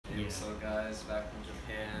What's up, guys? Back from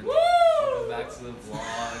Japan. Welcome back to the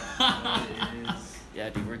vlog. What it is. Yeah,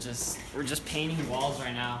 dude, we're just painting walls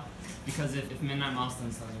right now because if Midnight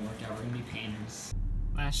Milestones doesn't work out, we're gonna be painters.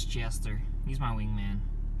 That's Jester. He's my wingman.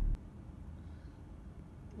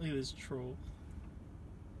 Look at this troll.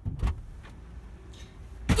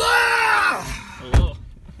 Hello.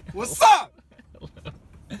 What's up? Hello.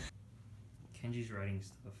 Kenji's writing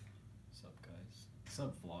stuff. What's up, guys? What's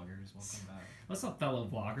up, vloggers? Welcome back. What's up, fellow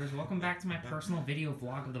vloggers? Welcome back to my personal video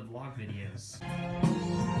vlog of the vlog videos.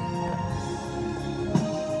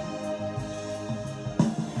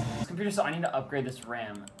 This computer, so I need to upgrade this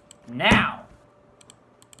RAM now.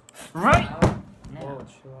 Right now. Whoa,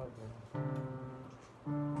 chill out,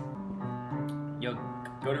 bro. Yo,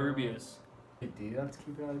 go to Rubio's. Do you have to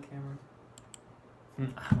keep it out of the camera? I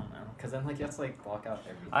don't know. Cause then like you have to like block out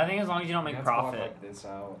everything. I think as long as you don't You make have to block, profit. like, this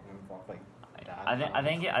out and block like that. I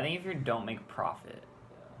think if you don't make profit,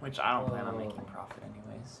 which I don't plan on making profit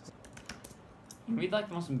anyways. It'd be like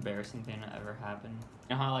the most embarrassing thing that ever happened.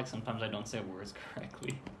 You know how like sometimes I don't say words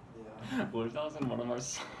correctly? Yeah. What if that was in one of our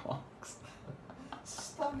songs?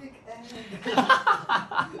 Stomach egg.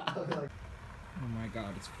 Oh my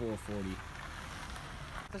god, it's 4:40.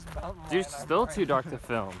 Dude, it's still too dark to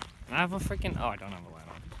film. I have a freaking... Oh, I don't have a light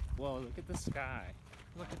on. Whoa, look at the sky.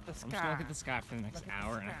 Look at the sky. I'm just gonna look at the sky for the next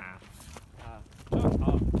hour and a half.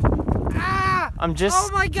 Ah! I'm just... Oh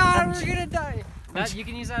my god, we're gonna die! That, you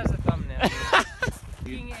can use that as a thumbnail.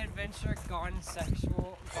 Being adventure gone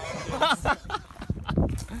sexual.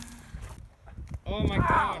 Oh my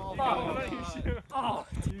god. You got one on your shoe. Oh,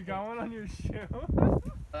 you got one on your shoe?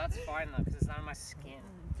 That's fine though, because it's not on my skin.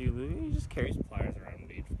 Dude, literally just carries pliers around,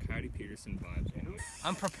 dude. Coyote Peterson vibes.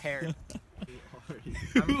 I'm prepared.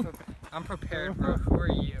 I'm prepared, bro. Who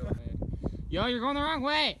are you? Yo, you're going the wrong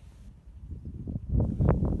way!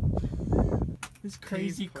 This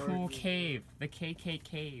crazy cool cave. The KK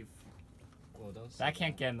cave. Whoa, That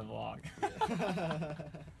can't get in the vlog.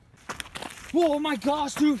 Oh my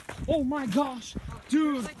gosh, dude! Oh my gosh!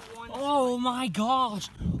 Dude! Oh my gosh!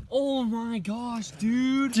 Oh my gosh,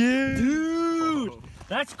 dude! Dude!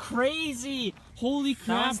 That's crazy! Holy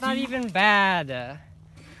crap! That's not even bad.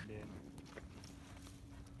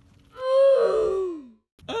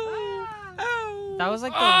 That was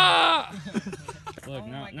like the. Look,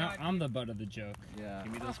 now I'm the butt of the joke. Yeah.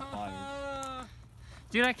 Give me those pliers.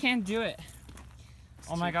 Dude, I can't do it.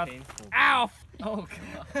 Oh my god. Painful. Ow! Oh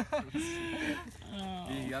god. Oh.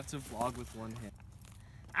 Dude, you have to vlog with one hand.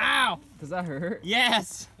 Ow! Does that hurt?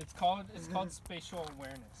 Yes! It's called spatial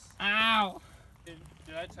awareness. Ow! Did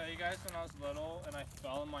I tell you guys when I was little and I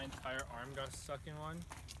fell and my entire arm got stuck in one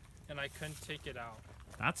and I couldn't take it out?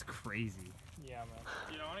 That's crazy. Yeah, man.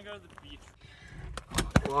 Dude, I want to go to the beach.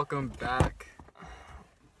 Welcome back.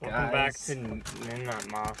 Welcome back to Midnight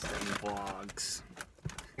Milestone Vlogs.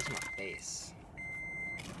 Here's my face.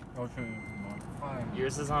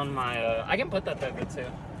 Yours is on my, I can put that there too.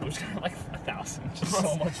 I'm just gonna like 1,000. Just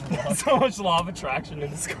so much love. So much law of attraction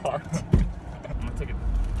in this car. I'm gonna take a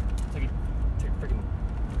freaking...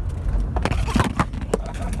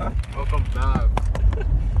 Welcome back.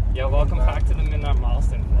 Yeah, welcome back to the Midnight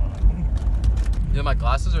Milestone Vlog. Dude, my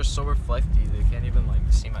glasses are so reflecty, they can't even like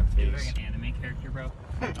see my You're face. like an anime character, bro.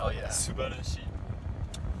 Oh yeah. Subarashi.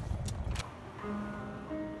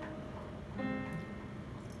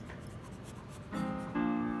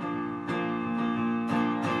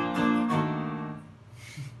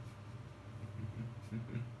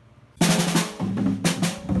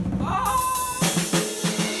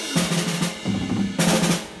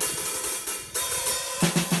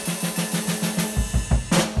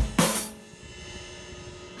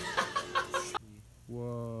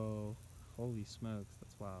 Whoa. Holy smokes,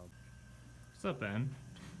 that's wild. What's up, Ben?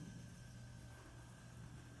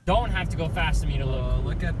 Don't have to go fast to me to look.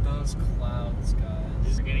 Look at those clouds,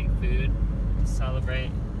 guys. We're getting food to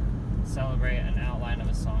celebrate an outline of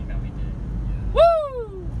a song that we did. Yeah.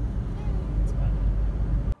 Woo! It's fun.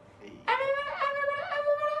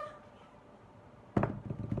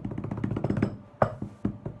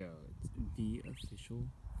 Yo, it's the official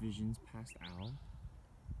Visions Past Owl.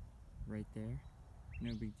 Right there.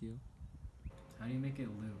 No big deal. How do you make it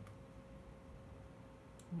loop?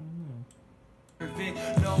 I don't know.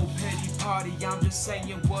 No petty party, I'm just saying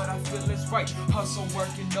what I feel is right. Hustle,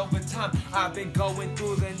 working overtime, I've been going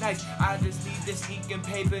through the nights. I just need this ink and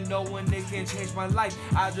paper, knowing it can change my life.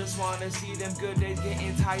 I just wanna see them good days,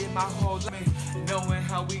 getting tired my whole life. Knowing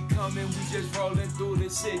how we coming, we just rolling through the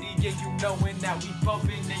city. Yeah, you knowing that we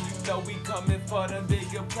bumping, and you know we coming for them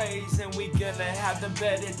bigger plays, and we gonna have them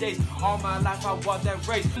better days. All my life I want that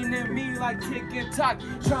race, in me like tick and tock,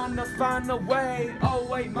 trying to find a way. Oh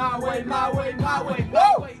wait, my way, my way, my way.